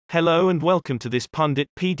Hello and welcome to this Pundit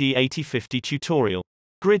PD8050 tutorial.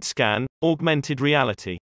 Grid Scan, Augmented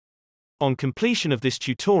Reality. On completion of this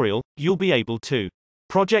tutorial, you'll be able to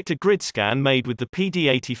project a grid scan made with the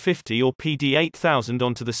PD8050 or PD8000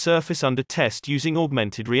 onto the surface under test using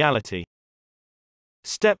Augmented Reality.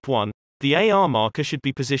 Step 1. The AR marker should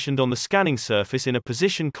be positioned on the scanning surface in a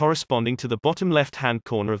position corresponding to the bottom left-hand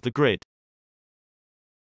corner of the grid.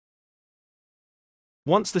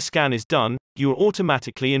 Once the scan is done, you are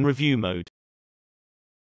automatically in review mode.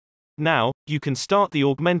 Now, you can start the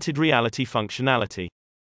Augmented Reality functionality.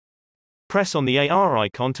 Press on the AR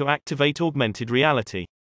icon to activate Augmented Reality.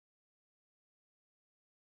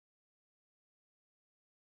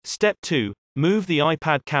 Step 2. Move the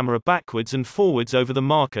iPad camera backwards and forwards over the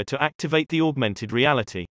marker to activate the Augmented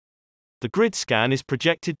Reality. The grid scan is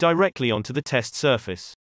projected directly onto the test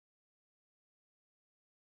surface.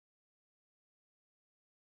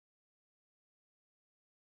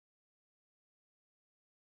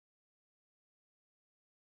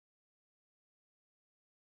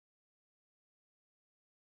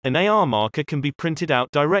 An AR marker can be printed out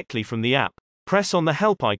directly from the app. Press on the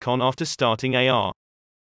help icon after starting AR.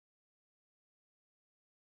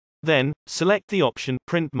 Then, select the option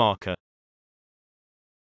Print Marker.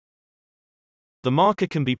 The marker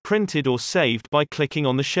can be printed or saved by clicking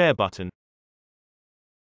on the Share button.